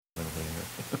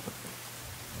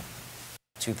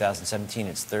2017.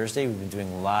 It's Thursday. We've been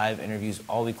doing live interviews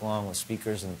all week long with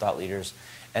speakers and thought leaders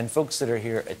and folks that are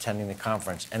here attending the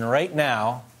conference. And right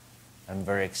now, I'm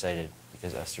very excited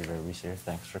because Esther Derby's here.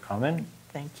 Thanks for coming.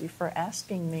 Thank you for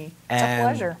asking me. It's a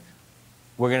pleasure.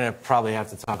 We're going to probably have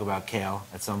to talk about kale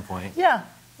at some point. Yeah,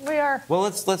 we are. Well,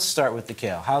 let's start with the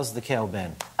kale. How's the kale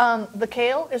been? The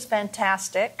kale is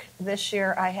fantastic. This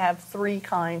year I have 3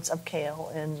 kinds of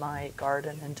kale in my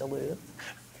garden in Duluth.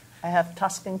 I have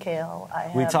Tuscan kale.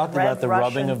 We talked about the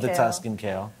rubbing of the Tuscan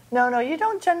kale. No, you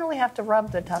don't generally have to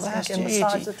rub the Tuscan kale,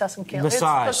 massage the Tuscan kale. It's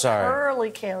the curly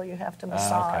kale you have to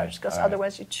massage, because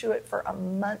otherwise you chew it for a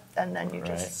month and then you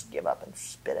just give up and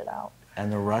spit it out.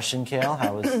 And the Russian kale,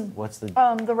 what's the...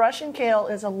 The Russian kale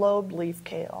is a lobe leaf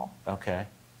kale. Okay.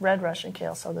 Red Russian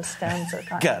kale, so the stems are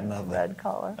kind of red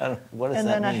color. What does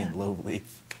that mean, lobe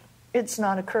leaf? It's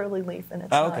not a curly leaf, and it's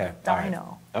not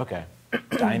dino. Okay.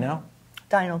 Dino?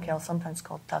 Dino kale, sometimes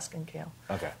called Tuscan kale.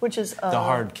 Okay. Which is the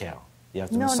hard kale. You have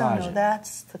to massage it. No,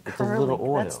 that's the curly. It's a little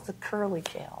oil. That's the curly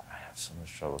kale. I have so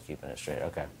much trouble keeping it straight.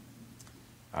 Okay.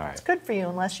 All right. It's good for you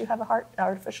unless you have a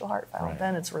artificial heart valve. Right.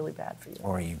 Then it's really bad for you.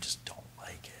 Or you just don't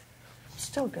like it.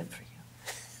 Still good for you.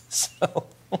 So.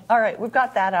 All right, we've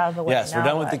got that out of the way. Yes, we're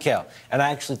done with the kale. And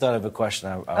I actually thought of a question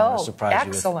I want to surprise you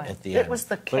with at the end. It was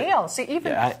the kale. See,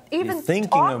 even thinking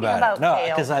talking about kale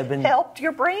because I've been helped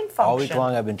your brain function. All week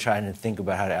long I've been trying to think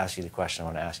about how to ask you the question I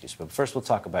want to ask you. But first we'll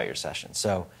talk about your session.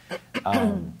 So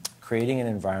creating an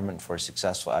environment for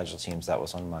successful Agile teams, that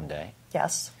was on Monday.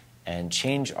 Yes. And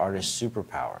change artist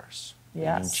superpowers.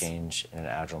 Yes. Leading change in an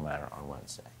Agile manner on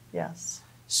Wednesday. Yes.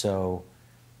 So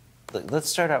let's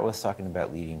start out with talking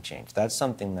about leading change. That's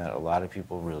something that a lot of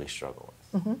people really struggle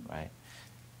with, right?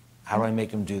 How do I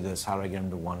make them do this? How do I get them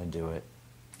to want to do it?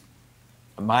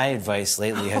 My advice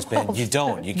lately has been, you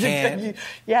don't. You can't.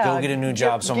 Go get a new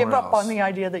job somewhere else. Give up on the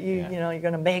idea that you're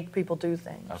going to make people do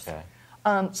things. Okay.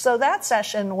 So that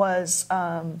session was,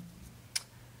 in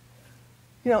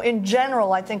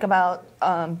general, I think about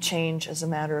change as a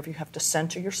matter of you have to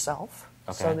center yourself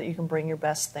so that you can bring your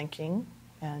best thinking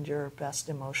and your best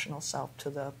emotional self to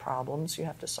the problems you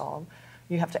have to solve.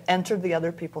 You have to enter the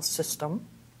other people's system.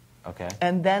 Okay.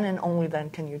 And then and only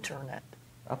then can you turn it.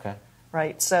 Okay.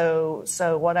 Right? So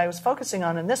what I was focusing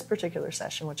on in this particular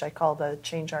session, which I call the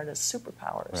Change Artist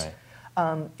Superpowers,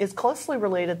 is closely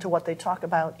related to what they talk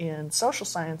about in social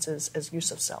sciences as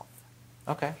use of self.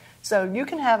 Okay. So you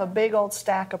can have a big old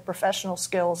stack of professional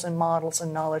skills and models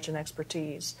and knowledge and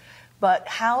expertise, but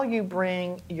how you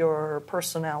bring your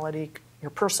personality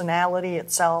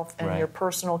itself and your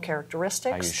personal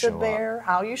characteristics to bear,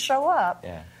 how you show up,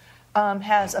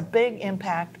 has a big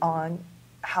impact on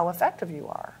how effective you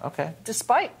are. Okay.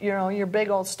 Despite your big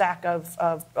old stack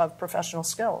of professional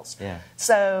skills. Yeah.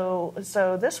 So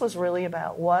this was really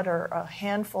about what are a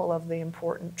handful of the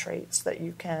important traits that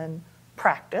you can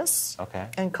practice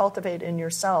and cultivate in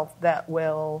yourself that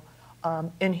will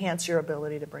enhance your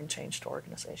ability to bring change to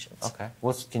organizations. Okay.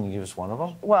 Can you give us one of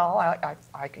them? Well,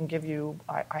 I can give you.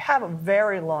 I have a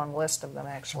very long list of them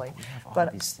actually. We have all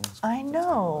but these things I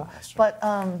know. But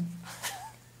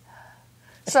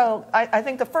so I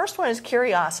think the first one is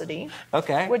curiosity.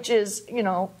 Okay. Which is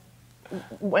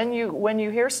when you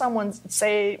hear someone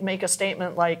make a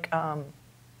statement like.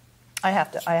 I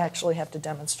actually have to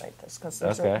demonstrate this because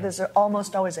there's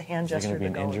almost always a hand gesture. Is there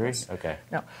going to be an injury? Okay.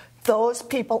 No. Those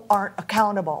people aren't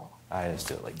accountable. I just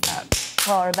do it like that.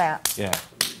 Or that. Yeah.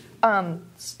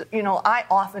 I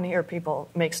often hear people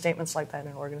make statements like that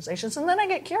in organizations, and then I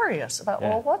get curious about,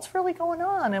 well, what's really going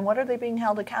on, and what are they being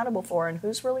held accountable for, and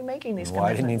who's really making these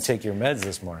commitments? Why didn't you take your meds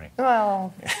this morning?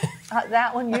 Well,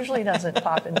 that one usually doesn't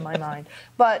pop into my mind.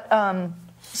 But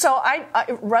so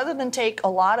I rather than take a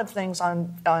lot of things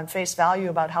on face value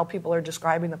about how people are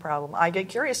describing the problem, I get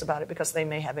curious about it because they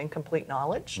may have incomplete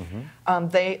knowledge.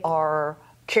 They are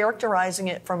characterizing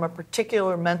it from a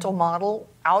particular mental model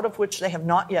out of which they have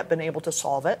not yet been able to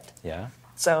solve it. Yeah.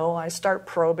 So I start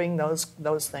probing those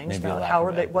things. Maybe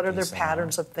What are their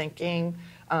patterns of thinking?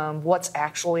 What's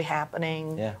actually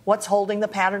happening? Yeah. What's holding the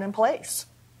pattern in place?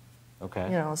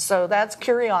 Okay. So that's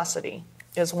curiosity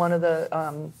is one of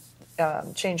the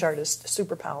change artist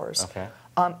superpowers. Okay.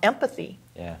 Empathy.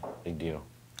 Yeah, big deal.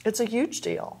 It's a huge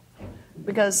deal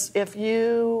because if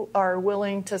you are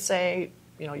willing to say,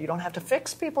 you don't have to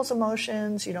fix people's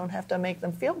emotions, you don't have to make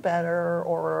them feel better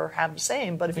or have the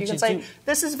same, but if you can say,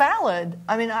 this is valid,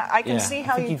 I can see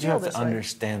how you feel this way. You do have to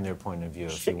understand their point of view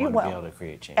if you want to be able to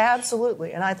create change.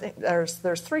 Absolutely, and I think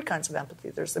there's 3 kinds of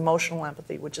empathy. There's emotional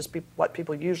empathy, which is what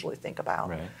people usually think about.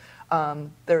 Right.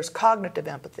 There's cognitive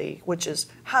empathy, which is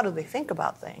how do they think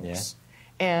about things.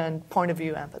 and point of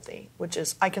view empathy, which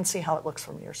is I can see how it looks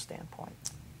from your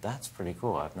standpoint. That's pretty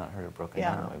cool. I've not heard it broken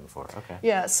down that way before. Okay.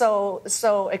 Yeah, so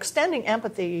extending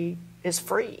empathy is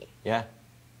free, Yeah.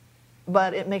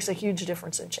 but it makes a huge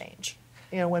difference in change.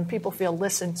 You know, when people feel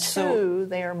listened to,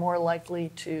 they are more likely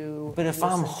to. But if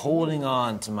I'm listen to holding you.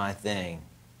 on to my thing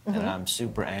and I'm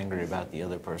super angry about the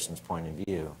other person's point of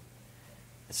view,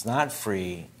 it's not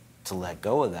free to let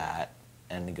go of that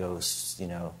and to go, you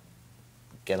know,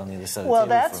 get on the other side of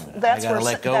the table from it. That's I gotta where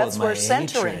let go that's of my where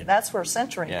centering hatred. that's where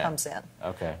centering Yeah. comes in.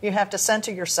 Okay. You have to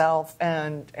center yourself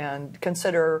and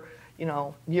consider, you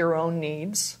know, your own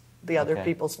needs, the other Okay.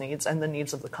 people's needs, and the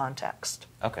needs of the context.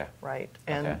 Okay. Right,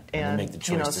 Okay. and And then make the choice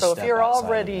you know, to so step if you're outside of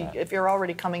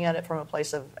already that. coming at it from a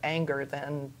place of anger,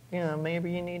 then you know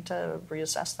maybe you need to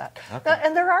reassess that. Okay.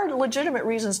 And there are legitimate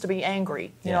reasons to be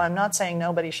angry. You know, Yeah. I'm not saying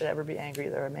nobody should ever be angry.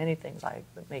 There are many things that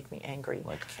make me angry.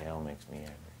 Like kale makes me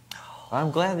angry.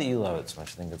 I'm glad that you love it so much.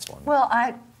 I think it's wonderful.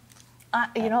 Well,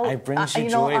 you know, it brings you you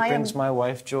joy. know, It brings my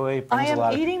wife joy. It brings I am a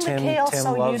lot eating of the Tim. kale Tim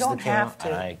so you loves don't the kale, have to.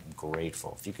 and I'm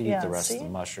grateful. If you could eat Yeah, the rest see? of the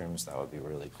mushrooms, that would be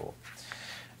really cool.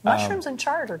 mushrooms and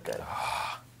chard are good.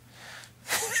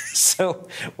 So,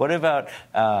 what about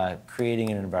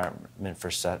creating an environment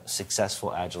for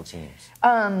successful agile teams?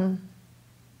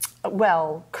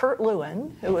 Well, Kurt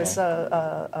Lewin, who is Okay.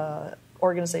 a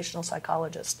organizational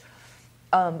psychologist,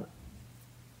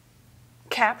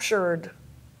 captured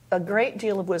a great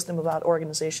deal of wisdom about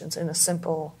organizations in a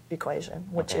simple equation,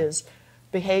 which Okay. is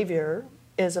behavior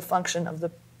is a function of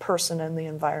the person and the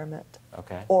environment.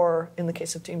 Okay. Or, in the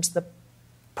case of teams, the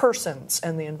persons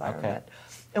and the environment.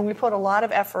 And we put a lot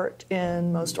of effort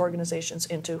in most organizations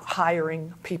into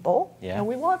hiring people. Yeah. And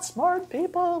we want smart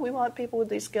people. We want people with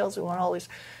these skills. We want all these.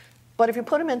 But if you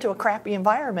put them into a crappy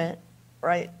environment,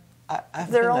 right,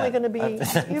 they're only going to be.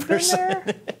 You've been there?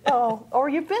 Oh, or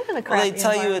you've been in a crappy Well, they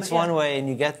tell you environment, it's yeah. one way, and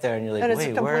you get there, and you're like, And it's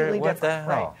wait, completely what the different,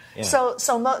 hell?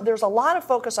 right? Yeah. There's a lot of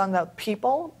focus on the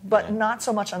people, but Yeah. not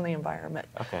so much on the environment.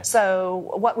 Okay.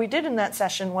 So what we did in that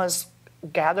session was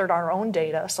gathered our own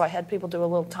data. So I had people do a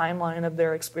little timeline of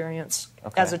their experience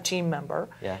Okay. as a team member,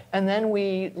 Yeah. and then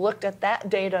we looked at that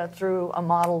data through a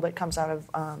model that comes out of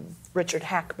Richard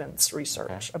Hackman's research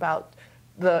Okay. about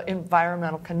the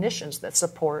environmental conditions that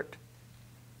support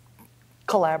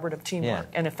collaborative teamwork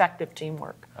Yeah. and effective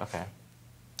teamwork. Okay.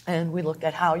 And we looked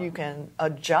at how you can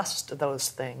adjust those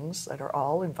things that are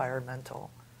all environmental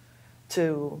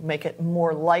to make it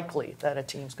more likely that a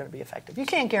team's going to be effective. You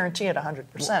can't guarantee it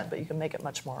 100%, but you can make it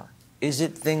much more. Is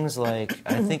it things like,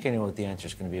 I think I know what the answer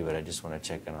is going to be, but I just want to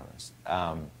check in on this.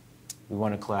 We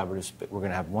want a collaborative, we're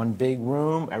going to have one big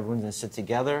room, everyone's going to sit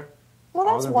together. Well,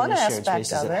 all that's of them one be in a shared aspect space.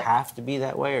 Does of it it. have to be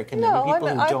that way, or can No, there be people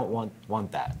I- who I- don't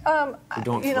want that? Who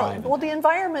don't You know, thrive in well, that? the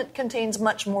environment contains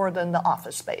much more than the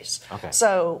office space. Okay.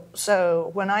 So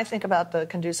when I think about the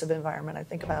conducive environment, I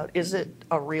think about, is it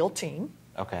a real team?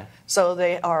 Okay. So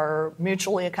they are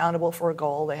mutually accountable for a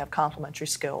goal. They have complementary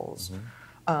skills.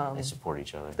 They support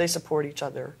each other. They support each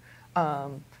other.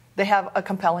 They have a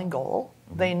compelling goal.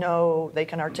 They know they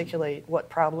can articulate what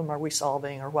problem are we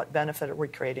solving or what benefit are we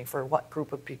creating for what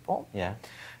group of people. Yeah.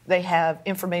 They have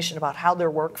information about how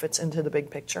their work fits into the big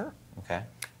picture. Okay.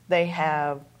 They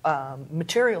have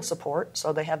material support,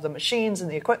 so they have the machines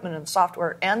and the equipment and the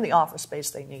software and the office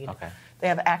space they need. Okay. They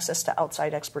have access to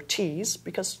outside expertise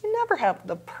because you never have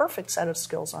the perfect set of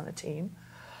skills on a team.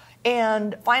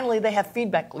 And finally, they have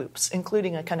feedback loops,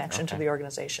 including a connection to Okay. the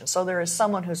organization. So there is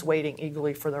someone who's waiting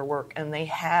eagerly for their work, and they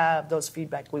have those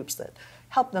feedback loops that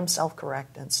help them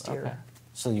self-correct and steer. Okay.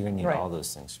 So you're going to need Right. all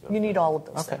those things to go. You need all of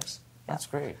those Okay. things. That's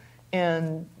great.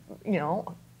 And you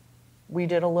know, we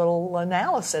did a little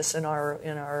analysis in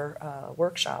our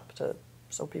workshop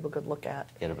so people could look at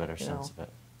Get a better you sense know, of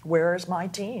it. where is my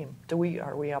team?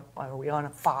 Are we on a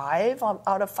 5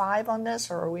 out of 5 on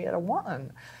this, or are we at a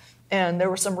 1? And there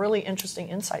were some really interesting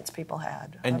insights people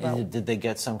had. And about, did they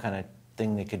get some kind of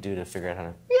thing they could do to figure out how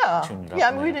to tune it up? yeah. I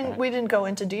and mean, everything? we didn't go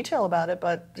into detail about it,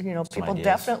 but you know, people ideas.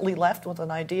 definitely left with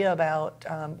an idea about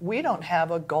we don't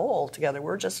have a goal together.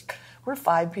 We're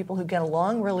 5 people who get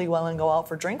along really well and go out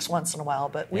for drinks once in a while,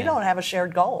 but we Yeah. don't have a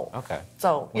shared goal. Okay.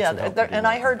 So Which yeah, would help make it and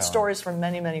more I heard compelling. stories from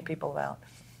many people about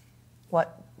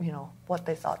what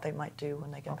they thought they might do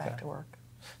when they get back to work.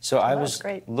 So I that was was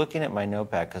great. looking at my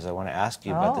notepad because I want to ask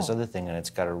you about this Oh. other thing, and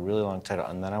it's got a really long title,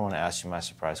 and then I want to ask you my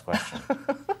surprise question.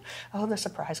 Oh, the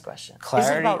surprise question. Is it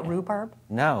Clarity- about rhubarb?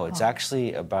 No, it's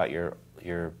actually about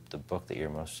the book that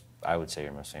I would say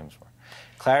you're most famous for.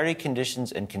 Clarity,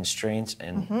 Conditions, and Constraints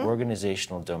in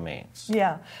Organizational Domains.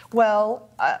 Yeah. Well,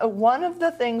 one of the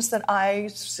things that I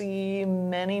see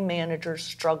many managers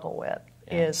struggle with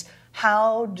is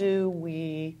how do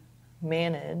we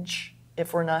manage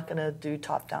if we're not going to do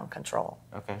top-down control.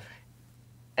 Okay.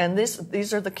 And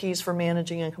these are the keys for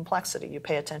managing in complexity. You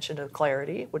pay attention to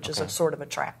clarity, which is a sort of a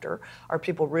tractor. Are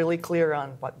people really clear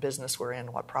on what business we're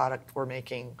in, what product we're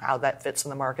making, how that fits in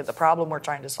the market, the problem we're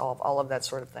trying to solve, all of that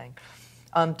sort of thing?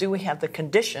 Do we have the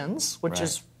conditions, which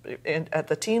is at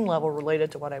the team level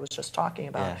related to what I was just talking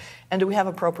about? Yeah. And do we have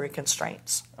appropriate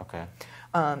constraints? Okay.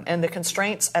 And the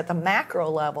constraints at the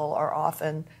macro level are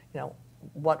often,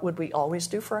 what would we always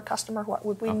do for a customer? What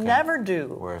would we never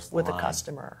do with a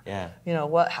customer? Yeah.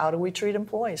 How do we treat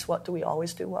employees? What do we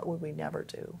always do? What would we never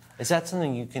do? Is that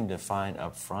something you can define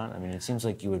up front? I mean, it seems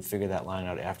like you would figure that line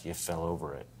out after you fell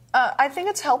over it. I think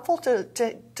it's helpful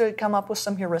to come up with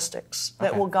some heuristics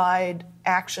that will guide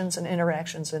actions and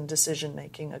interactions and decision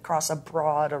making across a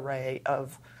broad array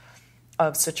of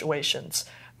situations.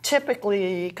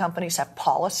 Typically, companies have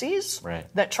policies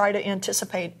that try to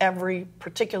anticipate every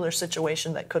particular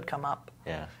situation that could come up,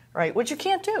 right? Which you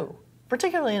can't do,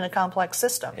 particularly in a complex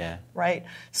system, right?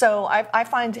 So I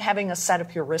find having a set of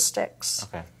heuristics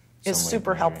is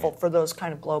super helpful for those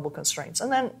kind of global constraints.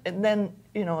 And then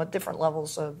at different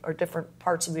levels or different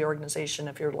parts of the organization,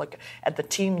 if you're like at the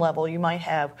team level, you might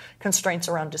have constraints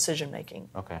around decision making.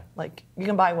 Okay. Like you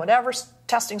can buy whatever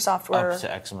testing software. Up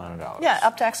to X amount of dollars. Yeah,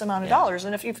 up to X amount of dollars.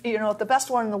 And if if the best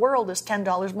one in the world is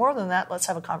 $10 more than that, let's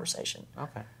have a conversation.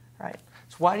 Okay. Right.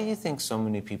 So why do you think so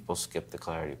many people skip the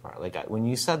clarity part? Like when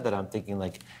you said that, I'm thinking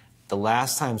like the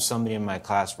last time somebody in my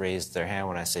class raised their hand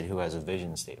when I said who has a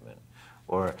vision statement.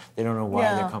 Or they don't know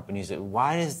why their companies.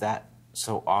 Why is that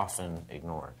so often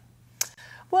ignored?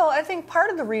 Well, I think part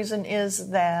of the reason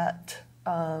is that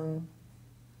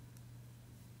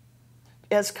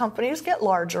as companies get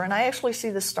larger, and I actually see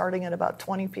this starting at about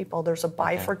 20 people, there's a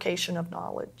bifurcation of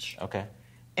knowledge. Okay.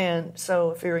 And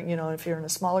so if you're in a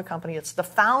smaller company, it's the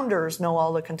founders know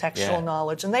all the contextual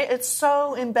knowledge, and it's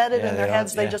so embedded in their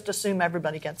heads they just assume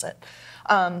everybody gets it.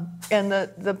 And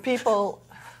the people.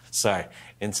 Sorry,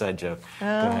 inside joke. Go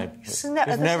ahead.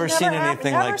 I've never seen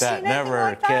anything like that.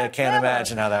 Never. Can't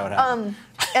imagine how that would happen.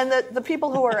 And the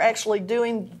people who are actually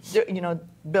building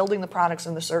the products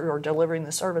and or delivering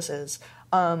the services,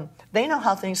 they know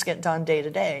how things get done day to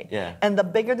day. Yeah. And the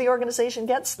bigger the organization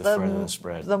gets, the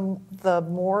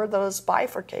more those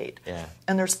bifurcate. Yeah.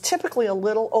 And there's typically a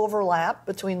little overlap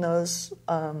between those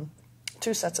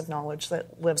two sets of knowledge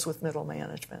that lives with middle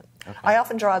management. Okay. I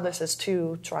often draw this as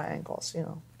two triangles,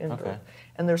 and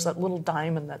there's that little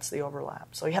diamond that's the overlap.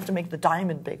 So you have to make the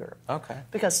diamond bigger. Okay.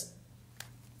 Because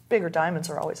bigger diamonds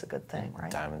are always a good thing,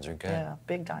 right? Diamonds are good. Yeah,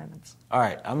 big diamonds. All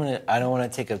right, I don't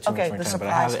want to take up too much more time, but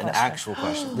I have an actual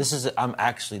question. This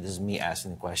is me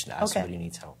asking the question to ask somebody who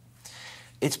needs help.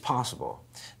 It's possible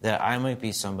that I might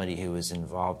be somebody who is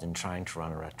involved in trying to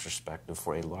run a retrospective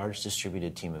for a large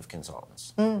distributed team of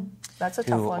consultants. That's a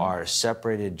tough one. Who are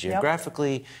separated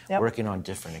geographically, working on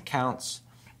different accounts,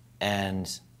 and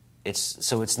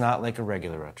it's not like a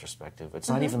regular retrospective. It's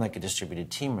not even like a distributed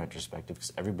team retrospective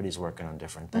because everybody's working on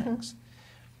different things.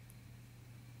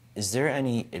 Is there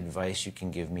any advice you can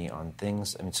give me on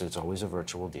things? I mean, so it's always a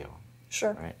virtual deal.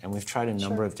 Sure. Right? And we've tried a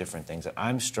number of different things.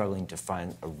 I'm struggling to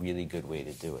find a really good way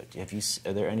to do it.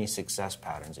 Are there any success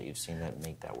patterns that you've seen that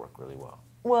make that work really well?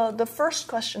 Well, the first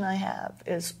question I have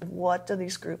is, what do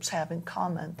these groups have in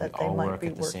common that they might be working? All work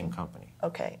at the same company.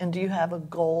 Okay. And do you have a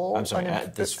goal? I'm sorry,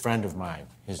 this friend of mine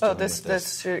is dealing with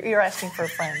this. You're asking for a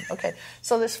friend. Okay.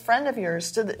 So this friend of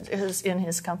yours is in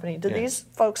his company. Do these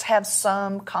folks have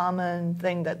some common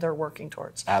thing that they're working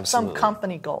towards? Absolutely. Some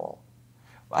company goal?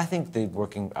 I think they're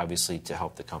working, obviously, to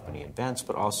help the company advance,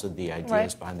 but also the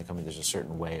ideas behind the company. There's a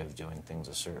certain way of doing things,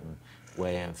 a certain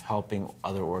way of helping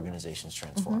other organizations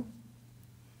transform.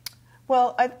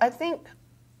 Well, I think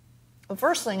the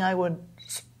first thing I would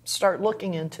start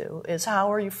looking into is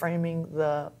how are you framing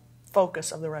the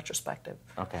focus of the retrospective?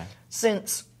 Okay.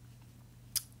 Since,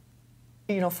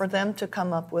 for them to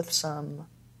come up with some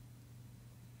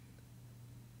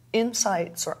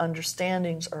insights or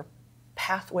understandings or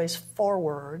pathways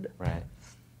forward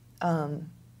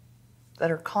that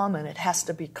are common, it has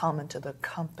to be common to the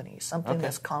company, something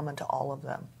that's common to all of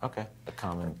them. Okay, a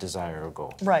common desire or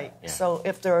goal. Right. Yeah. So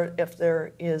if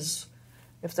there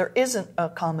isn't a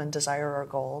common desire or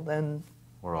goal, then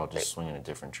we're all just swinging at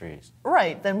different trees.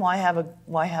 Right. Then why have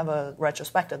a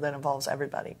retrospective that involves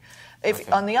everybody?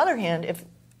 On the other hand,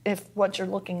 if what you're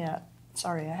looking at,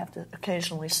 sorry, I have to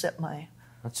occasionally sip my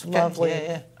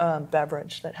lovely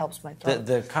beverage that helps my throat.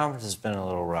 The conference has been a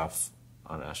little rough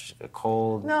on us. A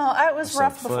cold. No, it was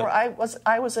rough before. I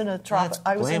was in a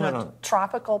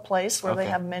tropical place where they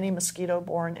have many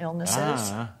mosquito-borne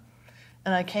illnesses,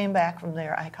 And I came back from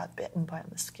there, I got bitten by a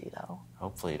mosquito.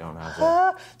 Hopefully you don't have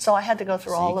that. So I had to go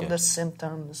through all of Zika. the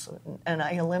symptoms, and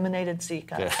I eliminated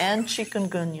Zika Good. and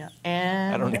chikungunya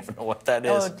and I don't even know what that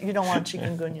is. oh, you don't want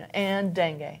chikungunya and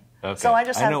dengue. Okay. So I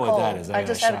just had know a cold. what that is. I got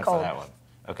just a had a shot cold. For that one.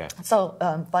 Okay. So,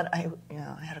 but I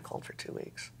had a cold for 2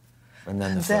 weeks. And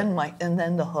then the Then foot.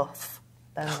 then the hoof,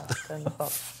 then the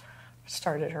hoof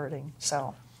started hurting.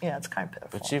 So yeah, it's kind of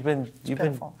pitiful. But you've been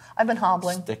Pitiful. I've been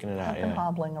hobbling. sticking it out, I've been yeah.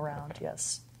 hobbling around.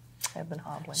 Yes, I've been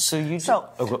hobbling. So you so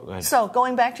oh, go ahead. so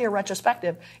going back to your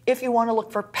retrospective, if you want to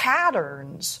look for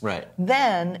patterns, Right.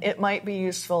 then it might be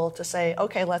useful to say,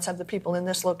 okay, let's have the people in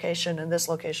this location and this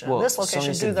location Well, and this location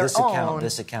somebody do said their this own. account,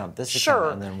 this account, this Sure,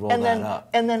 account, and then roll that up.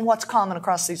 And then what's common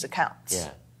across these accounts?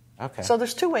 Yeah. Okay. So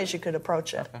there's 2 ways you could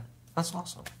approach it. Okay. That's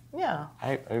awesome. Yeah.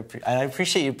 I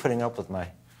appreciate you putting up with my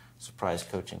surprise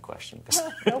coaching question because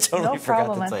I No, totally no forgot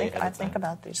problem. to tell you ahead I of think time.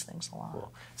 about these things a lot.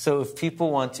 Cool. So if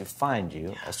people want to find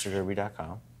you,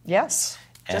 EstherDerby.com. Yes.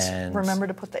 Just And- remember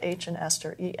to put the H in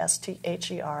Esther,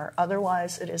 E-S-T-H-E-R.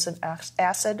 Otherwise, it is an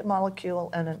acid molecule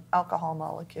and an alcohol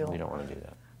molecule. We don't want to do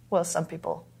that. Well, some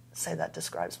people say that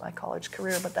describes my college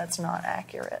career, but that's not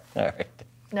accurate. All right.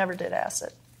 Never did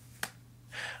acid.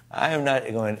 I am not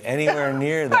going anywhere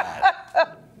near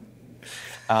that.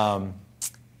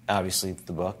 Obviously,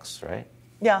 the books, right?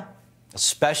 Yeah.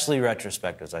 Especially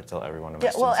retrospectives. I tell everyone.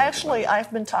 Yeah. Well, actually,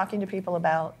 I've been talking to people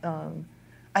about.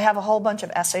 I have a whole bunch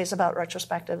of essays about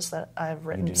retrospectives that I've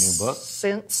written do new books?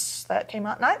 since that came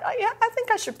out, and I think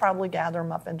I should probably gather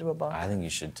them up into a book. I think you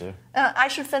should too. I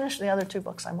should finish the other 2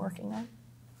 books I'm working on.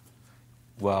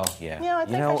 Well, yeah. Yeah, I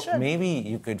think I should. Maybe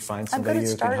you could find I'm good somebody at who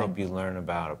can starting. help you learn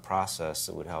about a process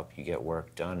that would help you get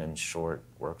work done in short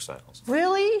work cycles.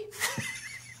 Really?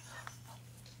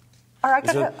 Or I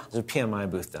could There's have, a PMI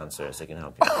booth downstairs that can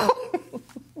help you.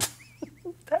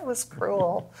 that was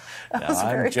cruel. That No, was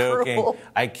very I'm joking. cruel.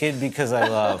 I kid because I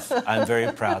love. I'm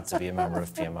very proud to be a member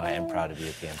of PMI and proud to be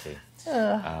a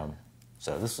PMP.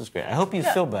 So this was great. I hope you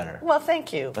feel better. Well,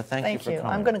 thank you. But thank you for coming.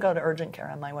 I'm going to go to urgent care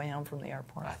on my way home from the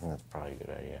airport. I think that's probably a good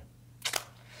idea.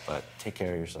 But take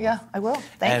care of yourself. Yeah, I will.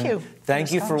 Thank And you. Thank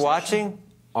this you for conversation. watching.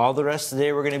 All the rest of the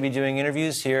day, we're going to be doing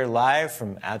interviews here live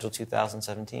from Agile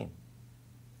 2017.